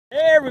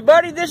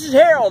everybody, this is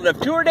Harold of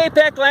Tour de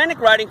Atlantic,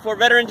 riding for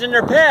veterans and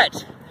their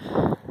pets.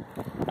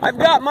 I've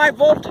got my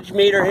voltage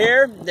meter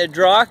here, the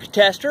Drok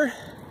tester.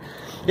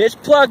 It's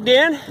plugged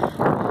in.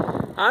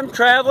 I'm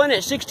traveling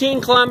at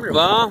 16 kilometers,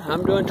 well,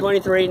 I'm doing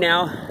 23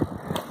 now.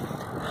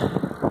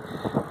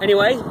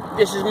 Anyway,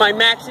 this is my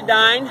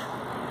MaxiDyn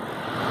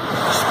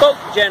spoke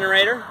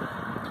generator,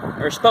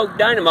 or spoke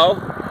dynamo.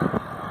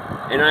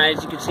 And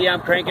as you can see,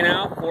 I'm cranking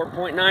out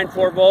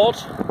 4.94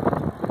 volts,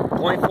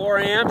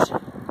 0.4 amps.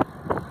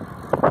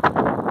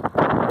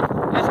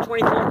 That's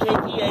 24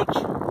 kph.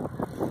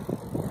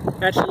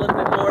 That's a little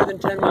bit more than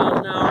 10 miles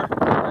an hour.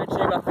 I'd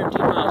say about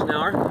 15 miles an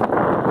hour.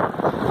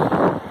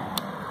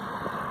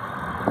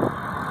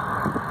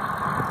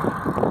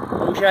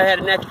 I wish I had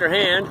an extra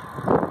hand.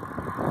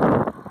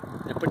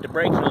 I put the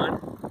brakes on.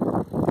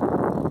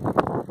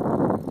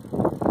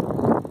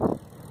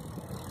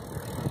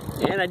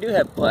 And I do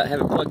have it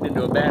plugged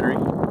into a battery.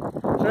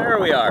 So there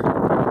we are.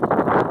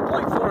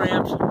 0.4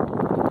 amps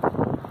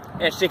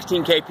at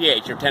 16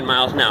 kph or 10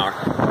 miles an hour.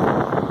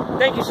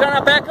 Thank you,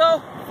 SunUp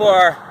Eco,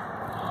 for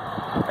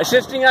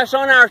assisting us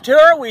on our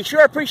tour. We sure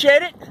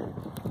appreciate it.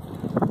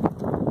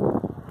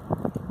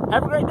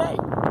 Have a great day.